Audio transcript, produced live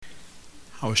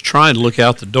I was trying to look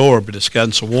out the door, but it's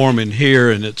gotten so warm in here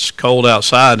and it's cold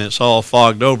outside and it's all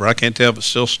fogged over. I can't tell if it's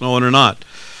still snowing or not.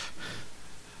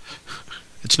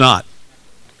 It's not.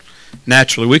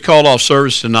 Naturally, we called off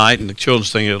service tonight and the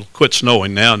children's thing, it'll quit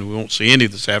snowing now and we won't see any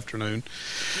this afternoon.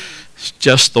 It's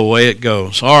just the way it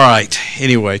goes. All right.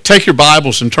 Anyway, take your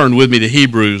Bibles and turn with me to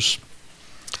Hebrews.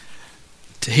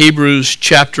 To Hebrews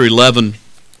chapter 11.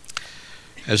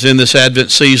 As in this Advent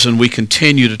season, we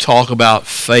continue to talk about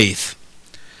faith.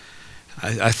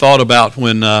 I thought about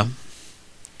when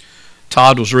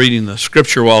Todd was reading the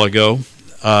scripture a while ago.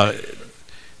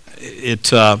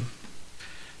 It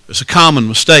was a common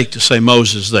mistake to say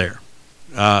Moses there.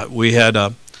 We had I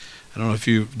don't know if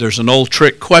there's an old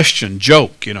trick question,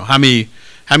 joke. How many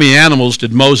animals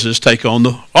did Moses take on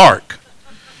the ark?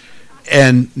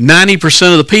 And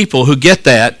 90% of the people who get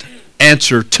that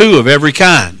answer 2 of every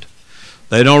kind.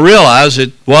 They don't realize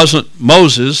it wasn't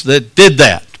Moses that did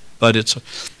that, but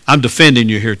I'm defending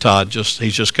you here, Todd.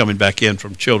 He's just coming back in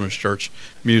from children's church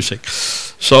music.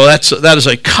 So that is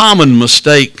a common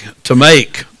mistake to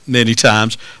make many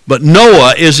times. But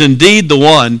Noah is indeed the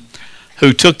one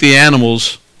who took the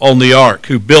animals on the ark,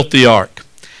 who built the ark,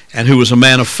 and who was a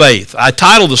man of faith. I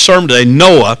titled the sermon today,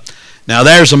 Noah. Now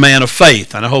there's a man of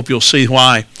faith, and I hope you'll see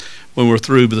why when we're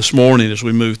through this morning as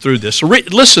we move through this. So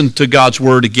listen to God's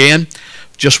word again.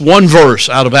 Just one verse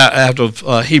out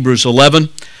of Hebrews 11,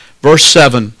 verse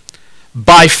 7.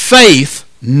 By faith,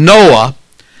 Noah,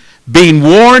 being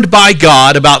warned by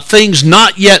God about things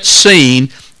not yet seen,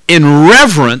 in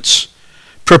reverence,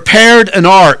 prepared an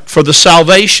ark for the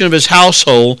salvation of his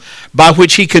household, by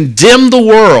which he condemned the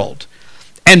world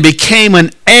and became an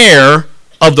heir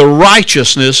of the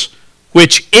righteousness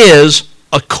which is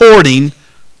according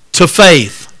to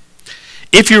faith.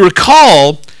 If you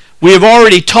recall, we have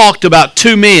already talked about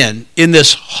 2 men in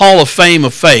this Hall of Fame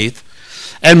of faith,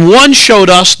 and one showed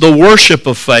us the worship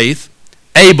of faith,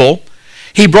 Abel.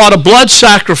 He brought a blood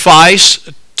sacrifice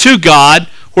to God,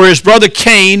 where his brother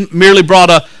Cain merely brought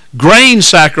a grain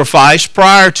sacrifice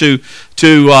prior to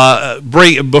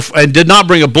bring, and did not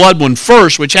bring a blood one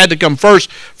first, which had to come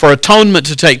first for atonement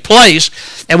to take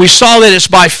place. And we saw that it's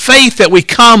by faith that we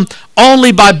come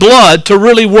only by blood to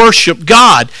really worship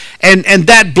God. And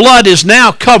that blood is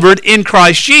now covered in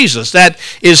Christ Jesus. That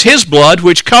is his blood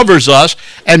which covers us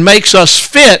and makes us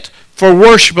fit for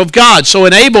worship of God. So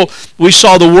in Abel, we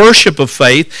saw the worship of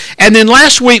faith. And then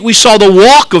last week, we saw the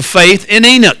walk of faith in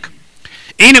Enoch.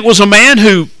 Enoch was a man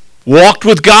who walked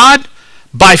with God.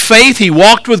 By faith, he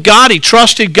walked with God. He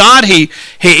trusted God. He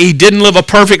didn't live a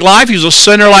perfect life. He was a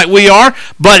sinner like we are.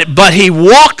 But he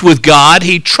walked with God.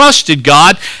 He trusted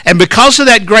God. And because of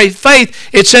that great faith,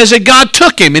 it says that God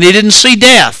took him and he didn't see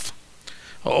death.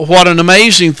 What an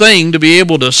amazing thing to be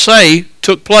able to say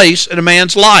took place in a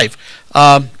man's life.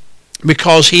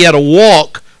 Because he had a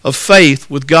walk of faith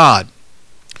with God.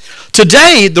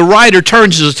 Today, the writer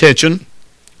turns his attention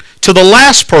to the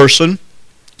last person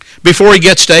before he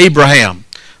gets to Abraham,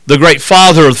 the great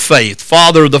father of faith,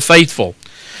 father of the faithful.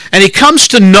 And he comes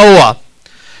to Noah,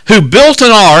 who built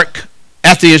an ark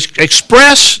at the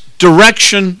express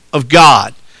direction of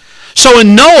God. So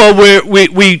in Noah,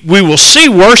 we will see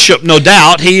worship, no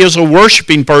doubt. He is a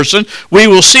worshiping person. We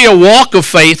will see a walk of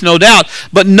faith, no doubt.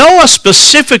 But Noah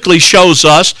specifically shows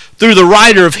us, through the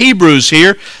writer of Hebrews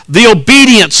here, the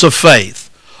obedience of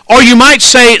faith. Or you might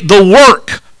say the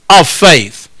work of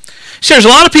faith. See, there's a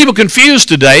lot of people confused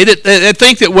today that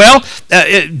think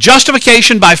that,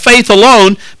 justification by faith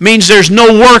alone means there's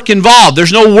no work involved.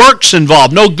 There's no works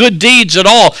involved, no good deeds at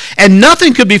all. And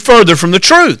nothing could be further from the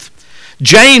truth.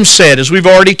 James said, as we've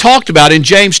already talked about in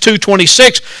James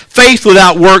 2:26, faith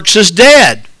without works is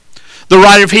dead. The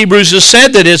writer of Hebrews has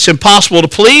said that it's impossible to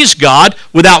please God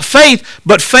without faith,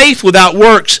 but faith without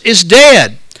works is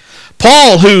dead.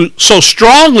 Paul, who so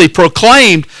strongly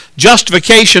proclaimed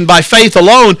justification by faith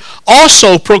alone,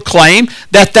 also proclaimed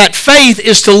that faith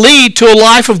is to lead to a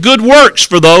life of good works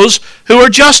for those who are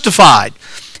justified.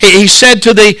 He said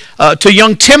to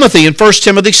young Timothy in 1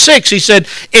 Timothy 6, he said,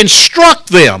 instruct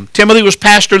them. Timothy was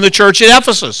pastor in the church at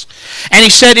Ephesus. And he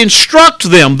said, instruct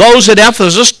them, those at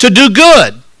Ephesus, to do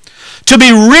good, to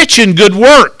be rich in good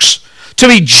works, to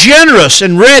be generous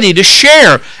and ready to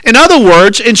share. In other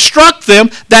words, instruct them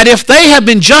that if they have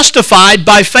been justified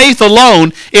by faith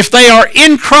alone, if they are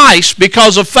in Christ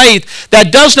because of faith,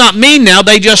 that does not mean now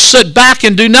they just sit back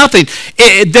and do nothing.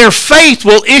 Their faith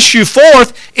will issue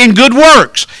forth in good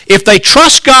works. If they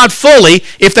trust God fully,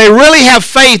 if they really have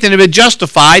faith and have been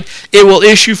justified, it will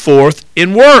issue forth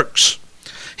in works.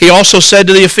 He also said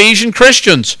to the Ephesian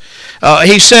Christians,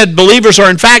 he said believers are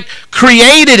in fact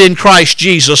created in Christ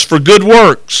Jesus for good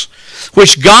works.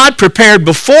 which God prepared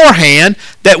beforehand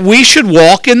that we should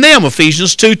walk in them,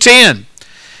 Ephesians 2:10.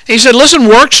 He said, listen,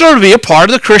 works are to be a part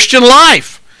of the Christian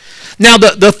life. Now,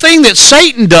 the thing that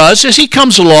Satan does is he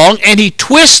comes along and he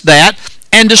twists that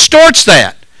and distorts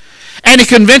that. And he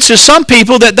convinces some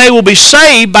people that they will be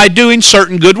saved by doing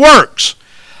certain good works.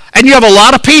 And you have a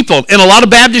lot of people in a lot of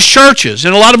Baptist churches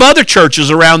and a lot of other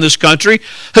churches around this country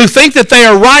who think that they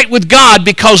are right with God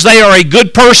because they are a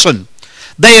good person.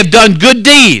 They have done good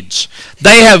deeds.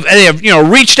 They have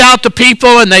reached out to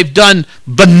people and they've done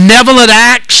benevolent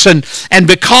acts, and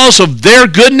because of their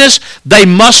goodness, they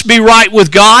must be right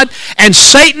with God. And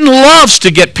Satan loves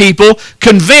to get people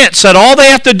convinced that all they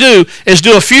have to do is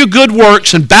do a few good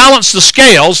works and balance the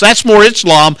scales. That's more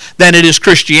Islam than it is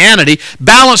Christianity.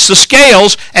 Balance the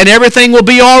scales and everything will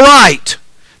be all right.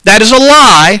 That is a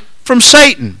lie from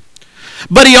Satan.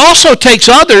 But he also takes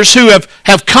others who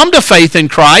have come to faith in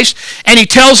Christ, and he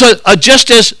tells a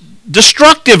just as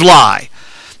destructive lie.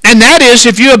 And that is,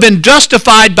 if you have been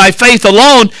justified by faith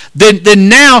alone, then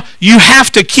now you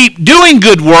have to keep doing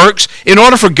good works in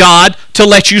order for God to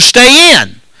let you stay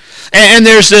in. And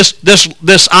there's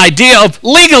this idea of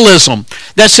legalism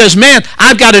that says, man,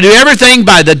 I've got to do everything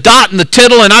by the dot and the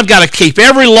tittle, and I've got to keep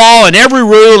every law and every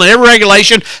rule and every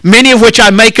regulation, many of which I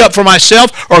make up for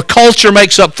myself or culture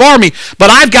makes up for me.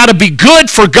 But I've got to be good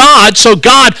for God so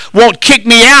God won't kick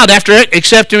me out after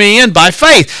accepting me in by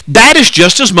faith. That is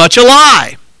just as much a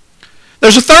lie.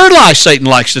 There's a third lie Satan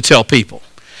likes to tell people,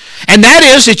 and that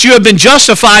is that you have been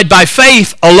justified by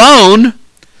faith alone,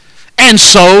 and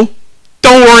so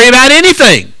don't worry about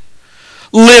anything.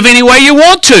 Live any way you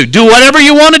want to. Do whatever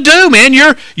you want to do, man.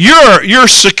 You're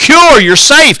secure. You're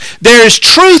safe. There is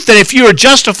truth that if you are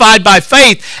justified by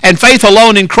faith and faith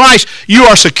alone in Christ, you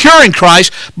are secure in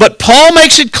Christ. But Paul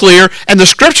makes it clear, and the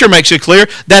Scripture makes it clear,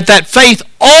 that faith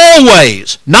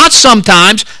always, not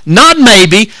sometimes, not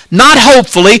maybe, not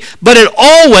hopefully, but it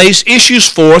always issues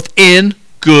forth in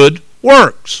good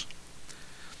works.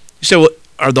 You say, well,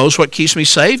 are those what keeps me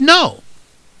saved? No.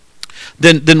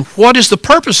 Then what is the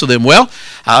purpose of them? Well,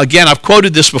 again, I've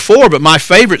quoted this before, but my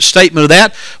favorite statement of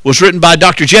that was written by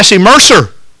Dr. Jesse Mercer,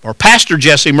 or Pastor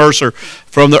Jesse Mercer,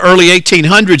 from the early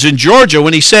 1800s in Georgia,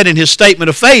 when he said in his statement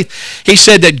of faith, he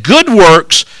said that good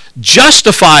works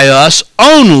justify us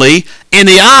only in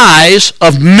the eyes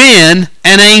of men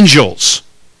and angels.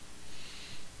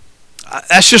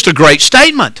 That's just a great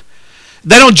statement.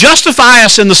 They don't justify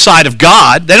us in the sight of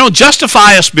God. They don't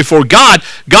justify us before God.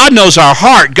 God knows our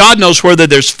heart. God knows whether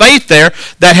there's faith there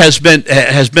that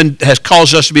has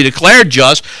caused us to be declared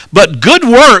just. But good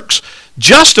works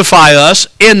justify us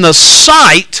in the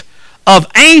sight of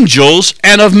angels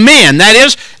and of men. That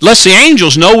is, lets the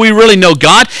angels know we really know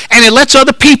God, and it lets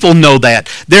other people know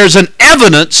that. There's an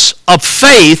evidence of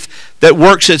faith that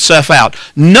works itself out.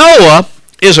 Noah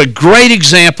is a great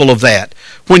example of that.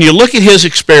 When you look at his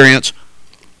experience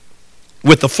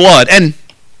with the flood, and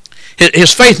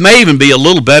his faith may even be a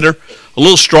little better, a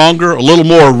little stronger, a little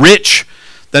more rich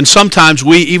than sometimes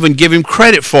we even give him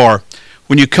credit for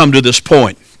when you come to this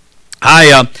point.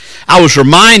 I was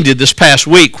reminded this past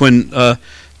week when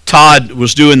Todd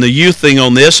was doing the youth thing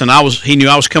on this, and he knew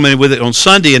I was coming in with it on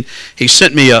Sunday, and he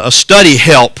sent me a study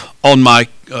help on my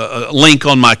link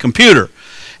on my computer,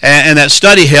 and that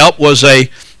study help was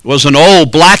an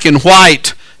old black and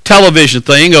white television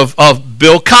thing of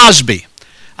Bill Cosby.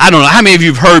 I don't know how many of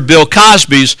you have heard Bill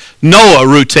Cosby's Noah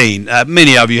routine.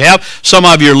 Many of you have. Some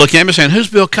of you are looking at me saying, who's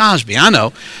Bill Cosby? I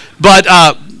know. But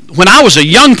when I was a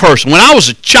young person, when I was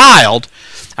a child,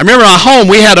 I remember at home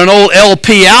we had an old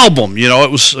LP album. You know, it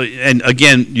was, and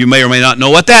again, you may or may not know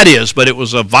what that is, but it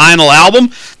was a vinyl album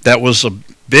that was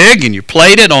big, and you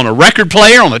played it on a record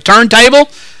player on a turntable.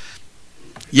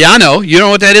 Yeah, I know. You don't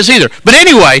know what that is either. But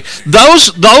anyway,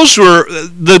 those were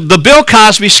the Bill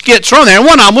Cosby skits from there, and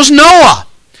one of them was Noah.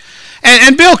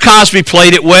 And Bill Cosby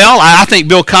played it well. I think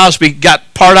Bill Cosby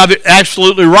got part of it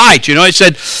absolutely right. You know, he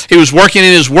said he was working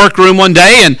in his workroom one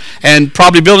day and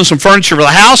probably building some furniture for the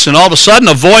house, and all of a sudden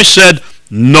a voice said,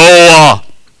 Noah.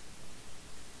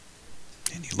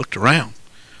 And he looked around,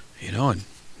 you know, and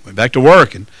went back to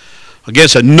work, and again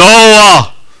said,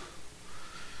 Noah.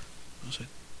 I said,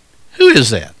 who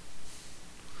is that?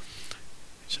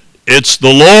 He said, it's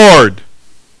the Lord.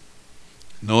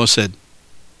 Noah said,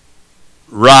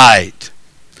 right.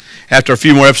 After a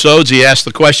few more episodes, he asked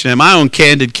the question, am I on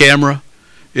candid camera?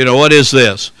 You know, what is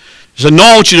this? He said, no,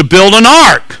 I want you to build an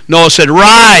ark. Noah said,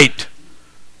 right.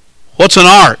 What's an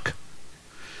ark?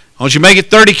 I want you to make it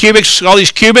 30 cubics, all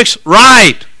these cubics?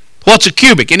 Right. What's a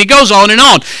cubic? And he goes on. And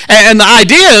the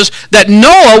idea is that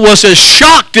Noah was as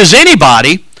shocked as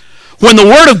anybody when the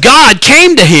Word of God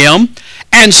came to him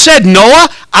and said, Noah,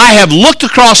 I have looked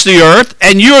across the earth,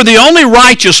 and you are the only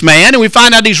righteous man. And we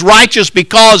find out he's righteous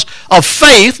because of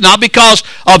faith, not because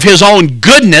of his own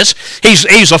goodness.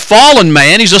 He's a fallen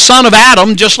man. He's a son of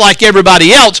Adam, just like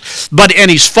everybody else.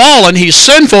 And he's fallen. He's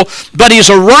sinful. But he's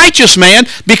a righteous man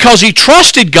because he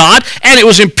trusted God, and it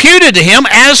was imputed to him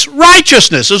as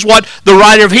righteousness, is what the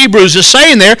writer of Hebrews is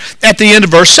saying there at the end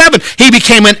of verse 7. He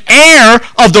became an heir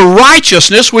of the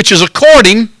righteousness which is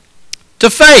according to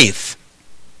faith.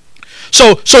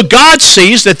 So God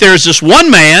sees that there's this one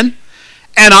man,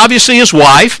 and obviously his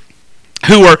wife,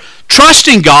 who are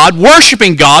trusting God,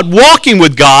 worshiping God, walking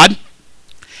with God,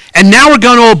 and now we're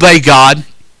going to obey God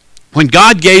when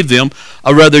God gave them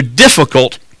a rather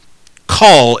difficult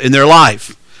call in their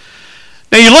life.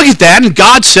 Now you look at that, and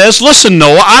God says, listen,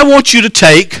 Noah, I want you to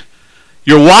take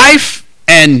your wife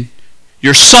and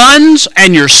your sons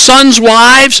and your sons'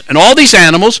 wives and all these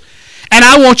animals, and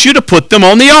I want you to put them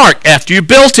on the ark after you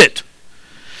built it.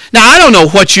 Now, I don't know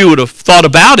what you would have thought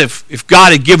about if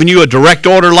God had given you a direct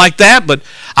order like that, but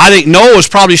I think Noah was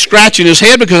probably scratching his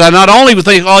head because I not only would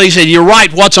think, he said, you're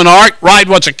right, what's an ark? Right,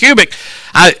 what's a cubit?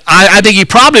 I think he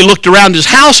probably looked around his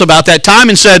house about that time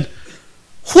and said,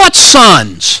 what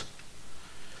sons?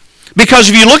 Because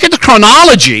if you look at the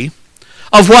chronology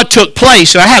of what took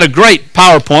place, and I had a great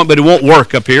PowerPoint, but it won't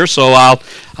work up here, so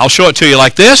I'll show it to you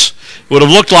like this. It would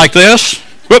have looked like this.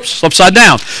 Whoops, upside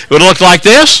down. It would have looked like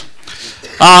this.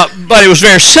 But it was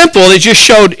very simple. It just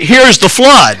showed, here's the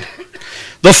flood.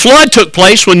 The flood took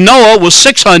place when Noah was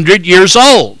 600 years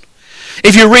old.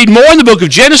 If you read more in the book of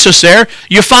Genesis there,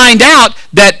 you find out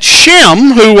that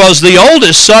Shem, who was the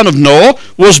oldest son of Noah,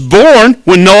 was born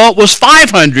when Noah was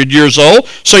 500 years old.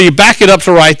 So you back it up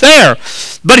to right there.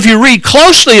 But if you read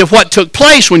closely of what took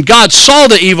place when God saw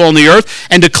the evil on the earth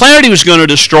and declared he was going to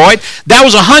destroy it, that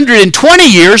was 120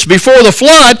 years before the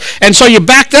flood. And so you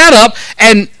back that up,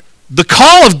 and the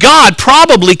call of God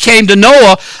probably came to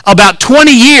Noah about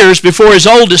 20 years before his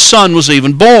oldest son was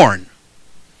even born.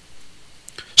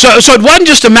 So it wasn't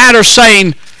just a matter of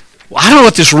saying, well, I don't know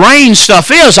what this rain stuff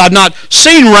is. I've not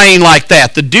seen rain like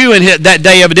that. The dew in that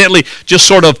day evidently just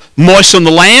sort of moistened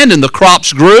the land, and the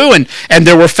crops grew, and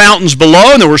there were fountains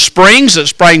below, and there were springs that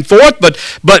sprang forth.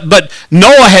 But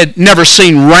Noah had never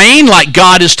seen rain like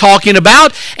God is talking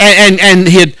about, and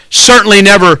he had certainly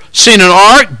never seen an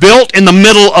ark built in the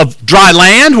middle of dry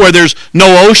land where there's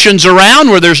no oceans around,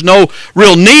 where there's no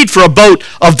real need for a boat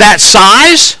of that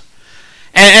size.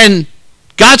 And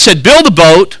God said, build a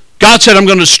boat. God said, I'm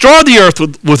going to destroy the earth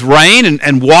with rain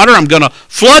and water. I'm going to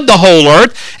flood the whole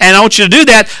earth, and I want you to do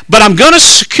that. But I'm going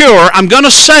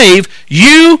to save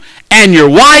you and your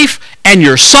wife and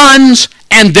your sons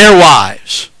and their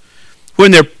wives,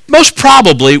 when there most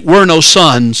probably were no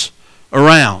sons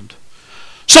around.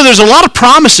 So there's a lot of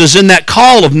promises in that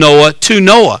call of Noah to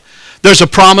Noah. There's a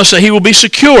promise that he will be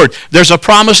secured. There's a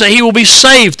promise that he will be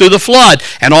saved through the flood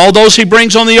and all those he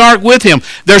brings on the ark with him.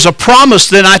 There's a promise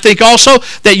then, I think also,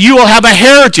 that you will have a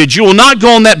heritage. You will not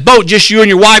go on that boat, just you and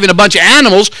your wife and a bunch of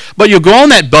animals, but you'll go on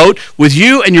that boat with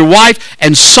you and your wife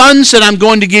and sons that I'm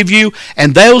going to give you.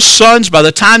 And those sons, by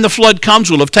the time the flood comes,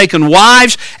 will have taken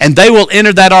wives, and they will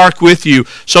enter that ark with you,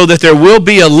 so that there will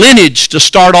be a lineage to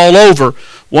start all over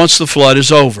once the flood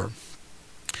is over.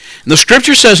 And the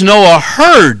scripture says Noah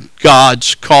heard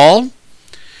God's call.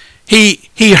 He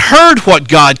heard what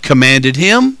God commanded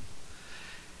him.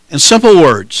 In simple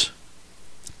words,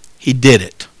 he did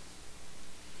it.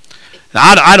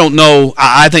 Now, I don't know.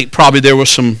 I think probably there was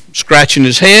some scratching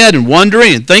his head and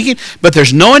wondering and thinking, but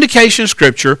there's no indication in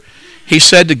Scripture he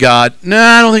said to God, no,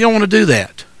 I don't think I want to do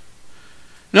that.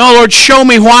 No, Lord, show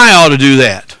me why I ought to do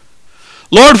that.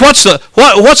 Lord, what's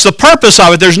the purpose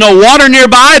of it? There's no water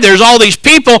nearby. There's all these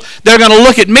people. They're going to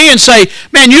look at me and say,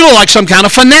 man, you look like some kind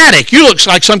of fanatic. You look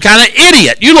like some kind of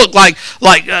idiot. You look like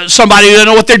somebody who doesn't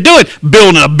know what they're doing,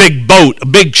 building a big boat, a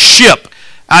big ship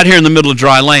out here in the middle of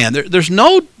dry land. There's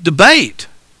no debate.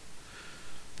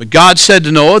 But God said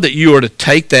to Noah that you are to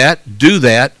take that, do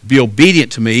that, be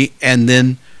obedient to me, and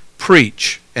then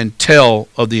preach and tell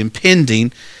of the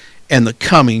impending and the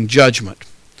coming judgment.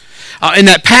 In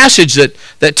that passage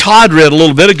that Todd read a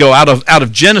little bit ago out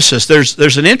of Genesis,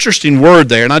 there's an interesting word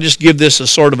there, and I'll just give this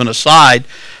as sort of an aside,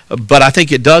 but I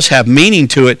think it does have meaning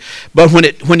to it. But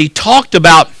when he talked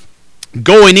about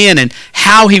going in and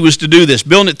how he was to do this,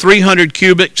 building it 300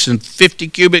 cubits and 50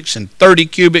 cubits and 30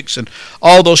 cubits and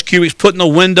all those cubits, putting a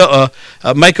window,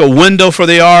 make a window for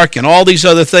the ark and all these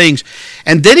other things.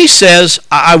 And then he says,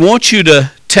 I want you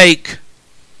to take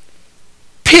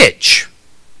pitch.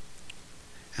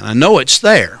 And I know it's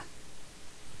there.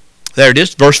 There it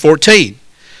is, verse 14.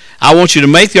 I want you to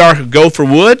make the ark of gopher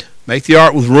wood, make the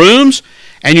ark with rooms,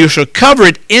 and you shall cover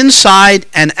it inside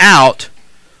and out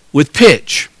with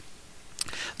pitch.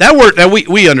 That word, now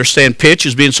we understand pitch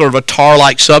as being sort of a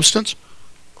tar-like substance,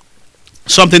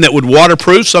 something that would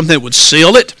waterproof, something that would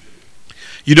seal it.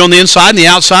 You do on the inside and the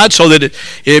outside, so that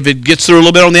if it gets through a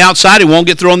little bit on the outside, it won't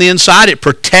get through on the inside. It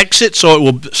protects it so it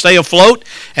will stay afloat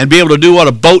and be able to do what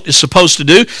a boat is supposed to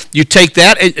do. You take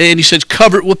that, and he says,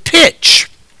 cover it with pitch.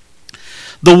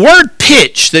 The word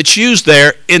pitch that's used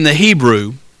there in the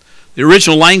Hebrew, the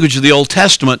original language of the Old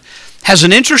Testament, has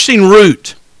an interesting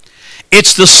root.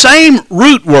 It's the same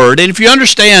root word, and if you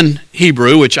understand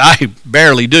Hebrew, which I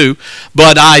barely do,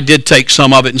 but I did take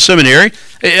some of it in seminary,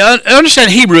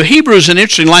 understand Hebrew. Hebrew is an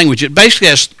interesting language. It basically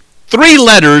has 3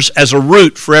 letters as a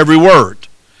root for every word.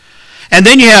 And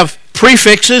then you have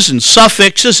prefixes and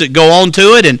suffixes that go on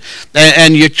to it,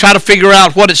 and you try to figure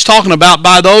out what it's talking about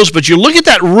by those, but you look at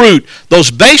that root,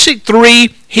 those basic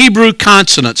 3 Hebrew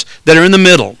consonants that are in the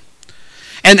middle.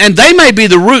 And they may be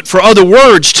the root for other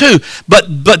words too,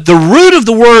 but the root of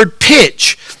the word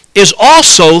pitch is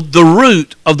also the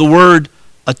root of the word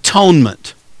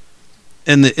atonement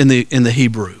in the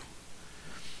Hebrew.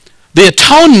 The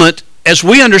atonement, as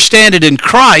we understand it in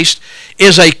Christ,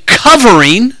 is a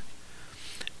covering,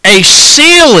 a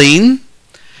sealing,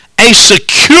 a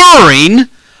securing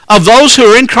of those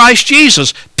who are in Christ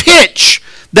Jesus. Pitch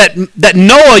that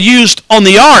Noah used on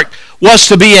the ark was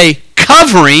to be a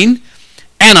covering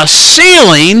and a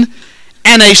sealing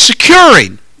and a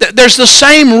securing. There's the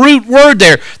same root word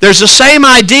there. There's the same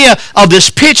idea of this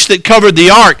pitch that covered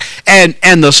the ark and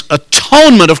the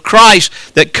atonement of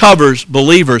Christ that covers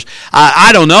believers. I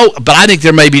don't know, but I think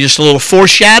there may be just a little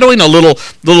foreshadowing, a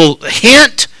little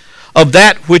hint of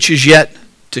that which is yet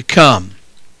to come.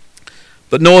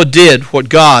 But Noah did what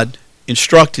God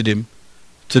instructed him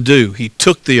to do. He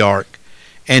took the ark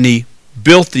and he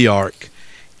built the ark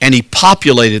and he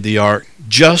populated the ark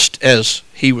just as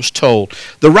he was told.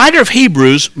 The writer of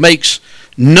Hebrews makes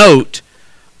note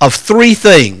of 3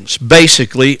 things,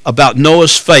 basically, about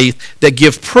Noah's faith that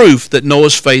give proof that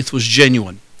Noah's faith was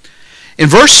genuine. In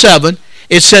verse 7,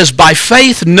 it says, by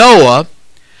faith Noah,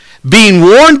 being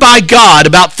warned by God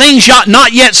about things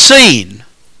not yet seen.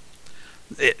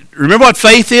 Remember what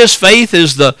faith is? Faith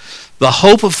is the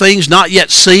hope of things not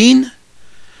yet seen.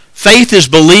 Faith is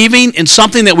believing in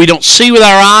something that we don't see with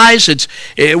our eyes.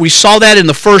 We saw that in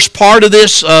the first part of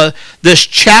this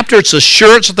chapter. It's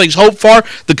assurance of things hoped for,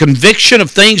 the conviction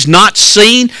of things not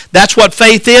seen. That's what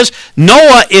faith is.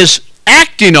 Noah is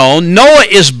acting on, Noah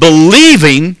is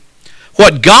believing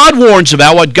what God warns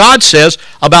about, what God says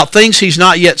about things he's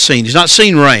not yet seen. He's not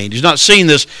seen rain. He's not seen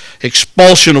this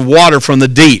expulsion of water from the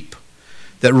deep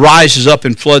that rises up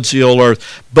and floods the whole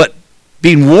earth. But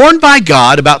being warned by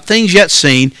God about things yet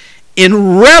seen,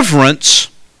 in reverence,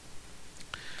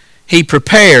 he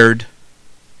prepared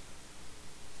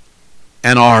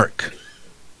an ark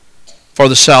for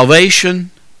the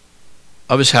salvation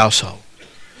of his household.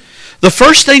 The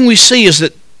first thing we see is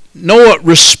that Noah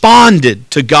responded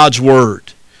to God's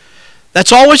word.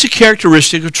 That's always a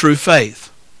characteristic of true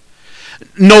faith.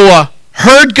 Noah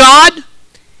heard God,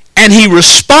 and he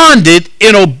responded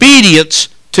in obedience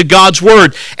to God's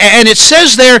word. And it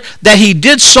says there that he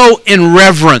did so in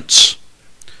reverence.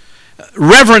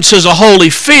 Reverence is a holy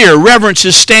fear. Reverence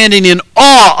is standing in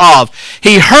awe of.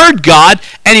 He heard God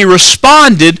and he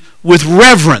responded with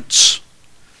reverence.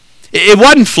 It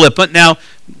wasn't flippant. Now,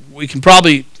 we can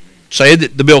probably say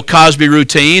that the Bill Cosby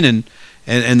routine and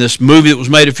this movie that was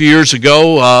made a few years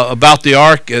ago about the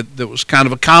ark that was kind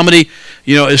of a comedy,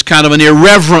 is kind of an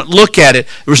irreverent look at it.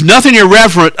 There was nothing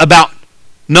irreverent about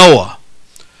Noah.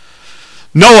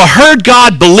 Noah heard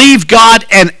God, believed God,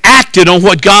 and acted on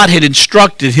what God had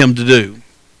instructed him to do.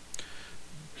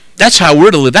 That's how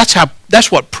we're to live.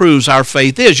 That's what proves our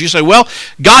faith is. You say, well,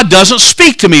 God doesn't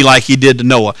speak to me like he did to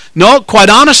Noah. No, quite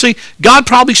honestly, God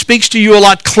probably speaks to you a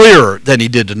lot clearer than he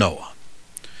did to Noah.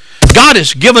 God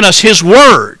has given us his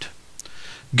word.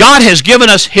 God has given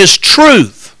us his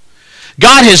truth.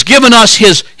 God has given us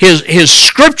his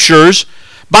scriptures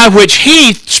by which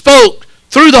he spoke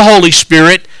through the Holy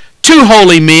Spirit to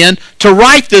holy men to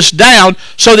write this down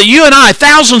so that you and I,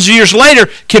 thousands of years later,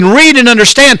 can read and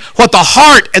understand what the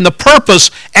heart and the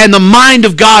purpose and the mind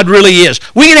of God really is.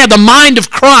 We can have the mind of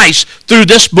Christ through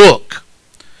this book.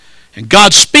 And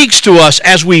God speaks to us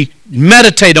as we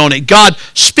meditate on it. God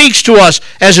speaks to us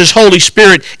as his Holy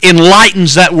Spirit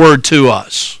enlightens that word to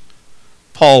us.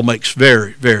 Paul makes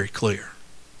very, very clear.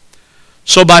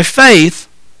 So by faith,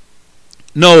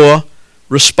 Noah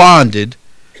responded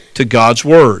to God's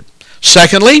word.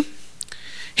 Secondly,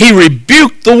 he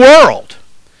rebuked the world.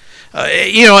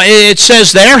 It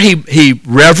says there he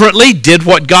reverently did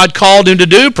what God called him to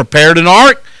do, prepared an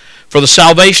ark for the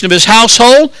salvation of his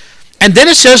household. And then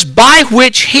it says, by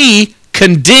which he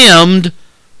condemned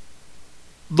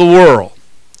the world.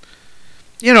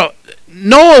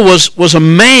 Noah was a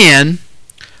man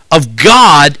of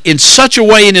God in such a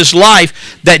way in his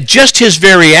life that just his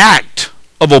very act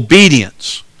of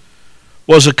obedience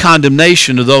was a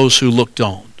condemnation to those who looked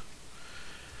on.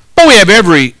 But we have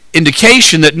every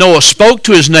indication that Noah spoke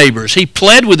to his neighbors. He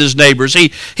pled with his neighbors.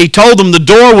 He told them the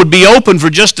door would be open for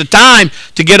just a time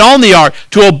to get on the ark,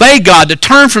 to obey God, to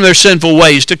turn from their sinful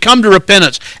ways, to come to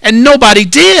repentance. And nobody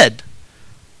did.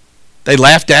 They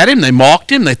laughed at him. They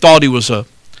mocked him. They thought he was a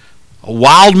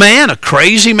wild man, a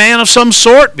crazy man of some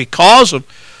sort because of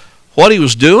what he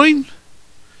was doing.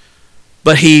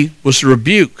 But he was a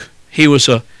rebuke. He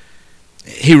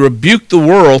rebuked the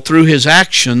world through his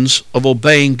actions of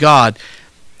obeying God.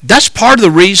 That's part of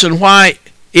the reason why,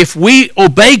 if we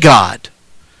obey God,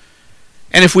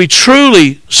 and if we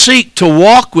truly seek to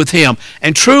walk with him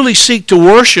and truly seek to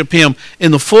worship him in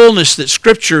the fullness that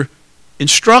Scripture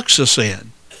instructs us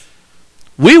in,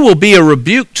 we will be a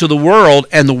rebuke to the world,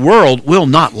 and the world will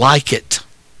not like it.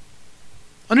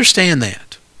 Understand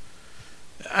that.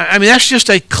 I mean, that's just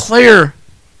a clear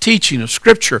teaching of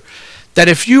Scripture, that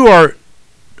if you are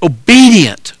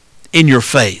obedient in your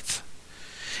faith,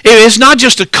 it's not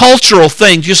just a cultural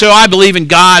thing. You say, I believe in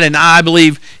God and I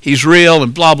believe he's real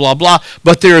and blah, blah, blah.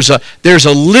 But there's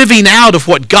a living out of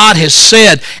what God has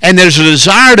said, and there's a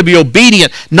desire to be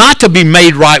obedient, not to be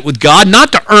made right with God,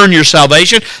 not to earn your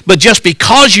salvation, but just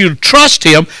because you trust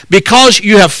him, because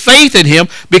you have faith in him,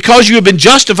 because you have been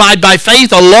justified by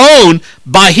faith alone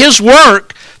by his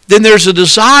work, then there's a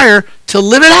desire to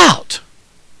live it out.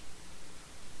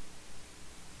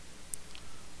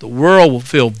 The world will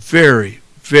feel very,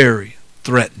 very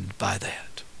threatened by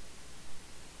that.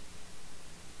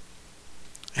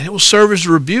 And it will serve as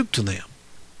a rebuke to them.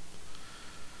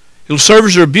 It will serve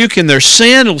as a rebuke in their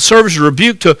sin. It will serve as a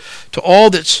rebuke to all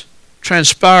that's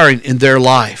transpiring in their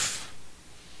life.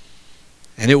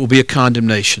 And it will be a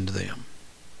condemnation to them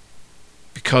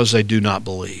because they do not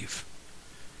believe,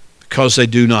 because they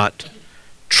do not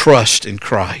trust in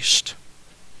Christ.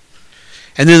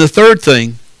 And then the third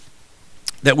thing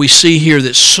that we see here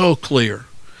that's so clear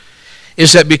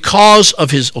is that because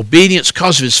of his obedience,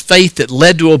 because of his faith that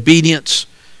led to obedience,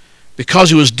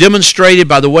 because it was demonstrated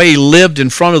by the way he lived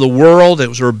in front of the world, it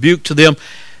was a rebuke to them,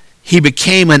 he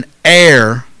became an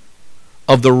heir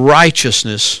of the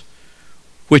righteousness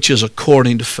which is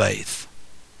according to faith.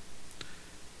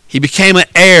 He became an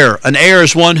heir. An heir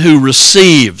is one who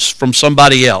receives from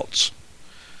somebody else.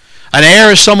 An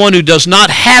heir is someone who does not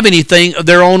have anything of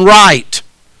their own right.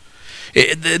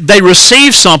 They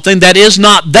receive something that is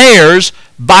not theirs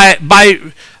by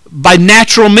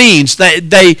natural means.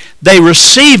 They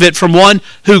receive it from one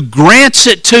who grants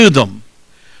it to them,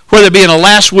 whether it be in a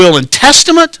last will and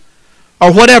testament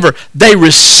or whatever. They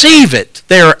receive it.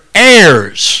 They are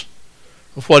heirs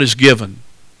of what is given.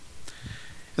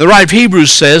 The writer of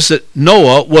Hebrews says that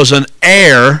Noah was an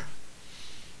heir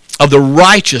of the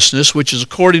righteousness which is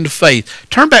according to faith.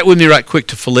 Turn back with me right quick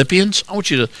to Philippians. I want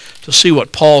you to see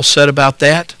what Paul said about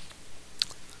that.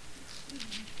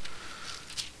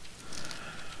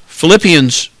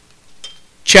 Philippians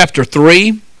chapter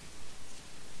 3,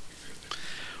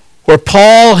 where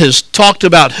Paul has talked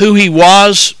about who he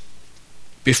was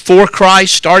before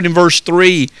Christ. Starting in verse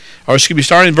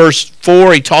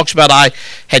 4, he talks about, I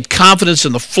had confidence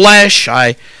in the flesh.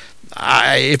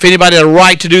 If anybody had a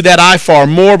right to do that, I far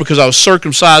more, because I was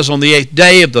circumcised on the 8th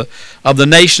day of the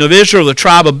nation of Israel, the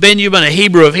tribe of Benjamin, a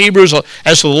Hebrew of Hebrews,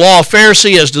 as to the law of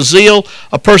Pharisee, as to zeal,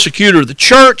 a persecutor of the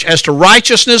church, as to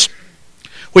righteousness,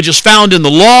 which is found in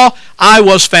the law, I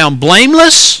was found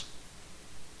blameless.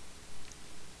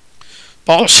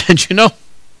 Paul said,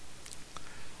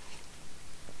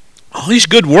 all these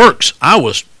good works I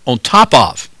was on top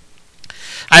of.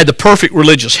 I had the perfect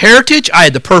religious heritage. I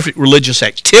had the perfect religious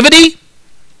activity.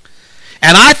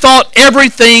 And I thought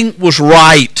everything was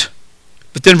right.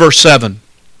 But then verse 7.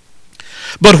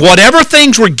 But whatever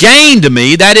things were gained to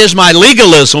me, that is my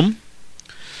legalism,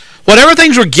 whatever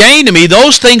things were gained to me,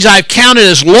 those things I've counted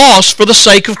as loss for the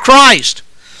sake of Christ.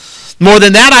 More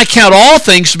than that, I count all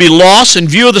things to be loss in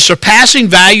view of the surpassing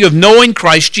value of knowing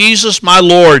Christ Jesus my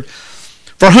Lord,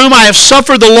 for whom I have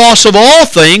suffered the loss of all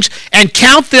things, and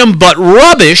count them but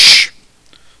rubbish,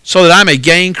 so that I may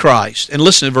gain Christ. And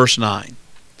listen to verse 9.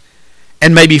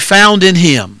 And may be found in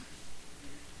him.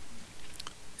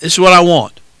 This is what I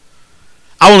want.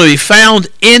 I want to be found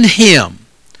in him,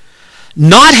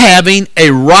 not having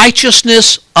a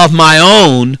righteousness of my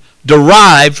own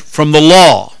derived from the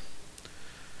law.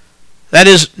 That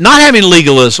is, not having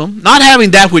legalism, not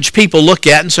having that which people look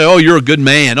at and say, oh, you're a good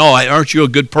man, oh, aren't you a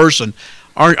good person,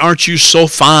 aren't you so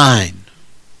fine?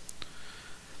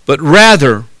 But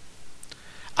rather,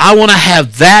 I want to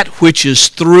have that which is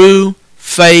through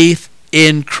faith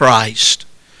in Christ.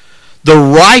 The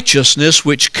righteousness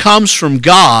which comes from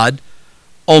God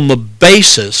on the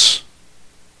basis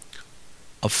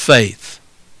of faith.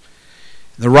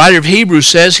 The writer of Hebrews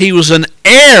says he was an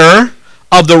heir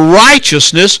of the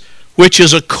righteousness which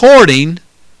is according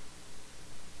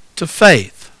to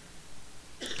faith.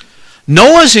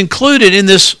 Noah is included in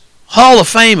this hall of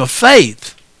fame of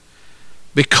faith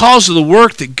because of the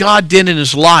work that God did in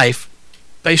his life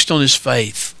based on his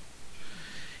faith.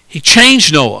 He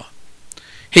changed Noah.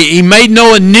 He made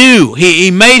Noah new. He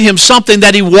made him something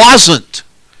that he wasn't.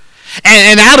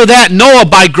 And out of that, Noah,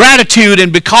 by gratitude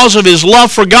and because of his love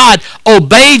for God,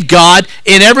 obeyed God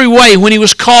in every way when he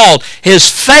was called. His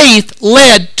faith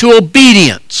led to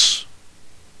obedience.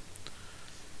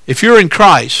 If you're in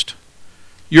Christ,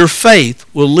 your faith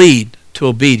will lead to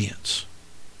obedience.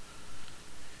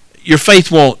 Your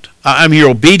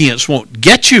obedience won't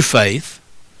get you faith.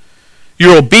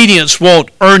 Your obedience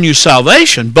won't earn you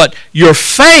salvation, but your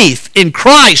faith in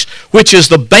Christ, which is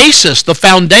the basis, the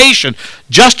foundation,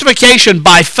 justification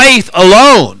by faith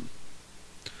alone.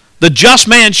 The just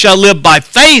man shall live by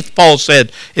faith, Paul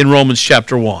said in Romans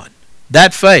chapter 1.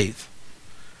 That faith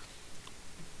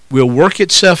will work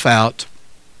itself out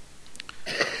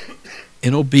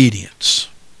in obedience,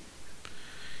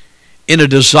 in a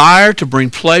desire to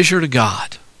bring pleasure to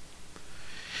God,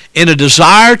 in a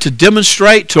desire to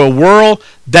demonstrate to a world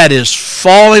that is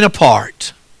falling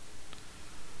apart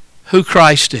who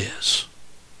Christ is,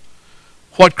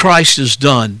 what Christ has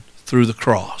done through the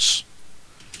cross,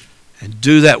 and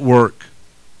do that work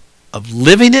of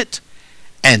living it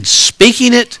and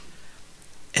speaking it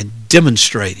and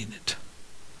demonstrating it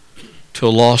to a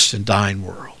lost and dying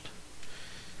world.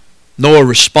 Noah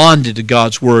responded to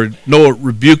God's word. Noah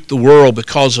rebuked the world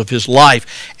because of his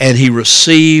life, and he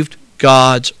received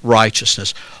God's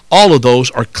righteousness. All of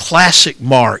those are classic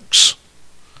marks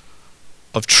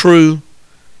of true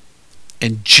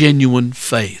and genuine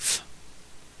faith.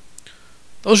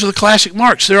 Those are the classic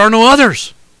marks. There are no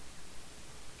others.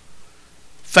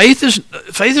 Faith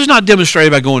is not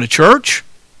demonstrated by going to church.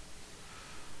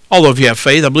 Although if you have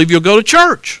faith, I believe you'll go to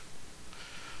church.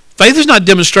 Faith is not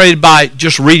demonstrated by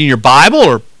just reading your Bible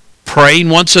or praying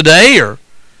once a day or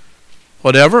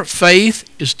whatever. Faith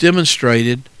is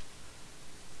demonstrated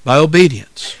by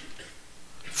obedience.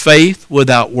 Faith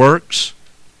without works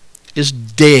is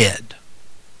dead.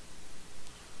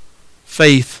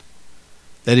 Faith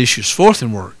that issues forth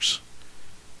in works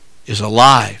is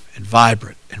alive and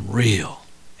vibrant and real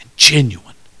and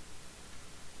genuine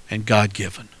and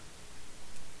God-given.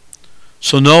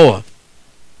 So Noah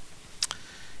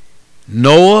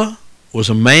was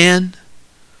a man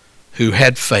who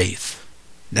had faith.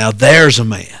 Now there's a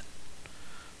man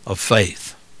of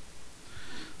faith.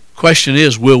 Question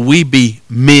is, will we be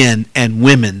men and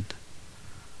women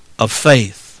of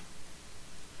faith?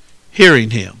 Hearing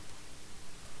him,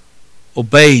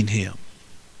 obeying him,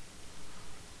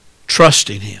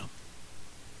 trusting him,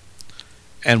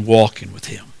 and walking with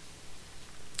him,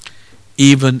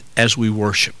 even as we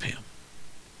worship him.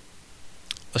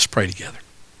 Let's pray together.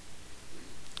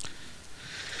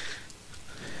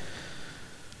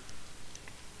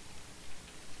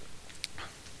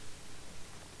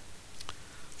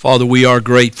 Father, we are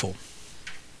grateful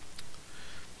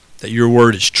that your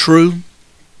word is true.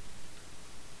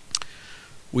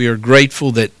 We are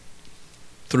grateful that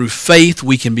through faith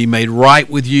we can be made right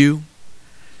with you.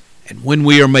 And when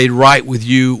we are made right with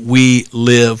you, we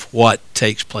live what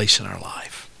takes place in our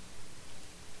life.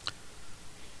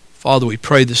 Father, we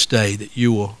pray this day that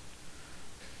you will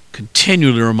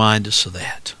continually remind us of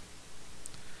that.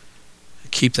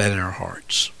 Keep that in our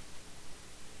hearts.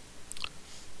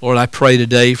 Lord, I pray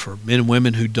today for men and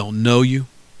women who don't know you.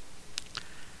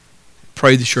 I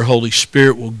pray that your Holy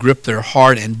Spirit will grip their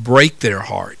heart and break their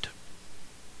heart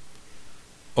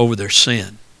over their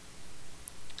sin.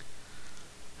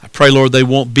 I pray, Lord, they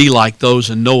won't be like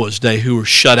those in Noah's day who were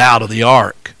shut out of the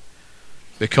ark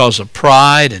because of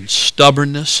pride and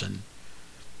stubbornness and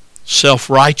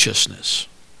self-righteousness,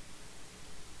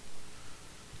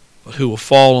 but who will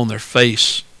fall on their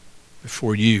face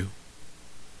before you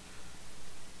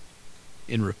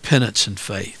in repentance and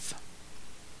faith.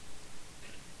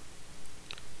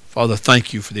 Father,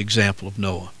 thank you for the example of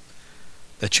Noah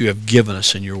that you have given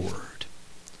us in your word.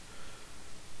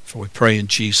 For we pray in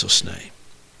Jesus' name.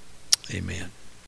 Amen.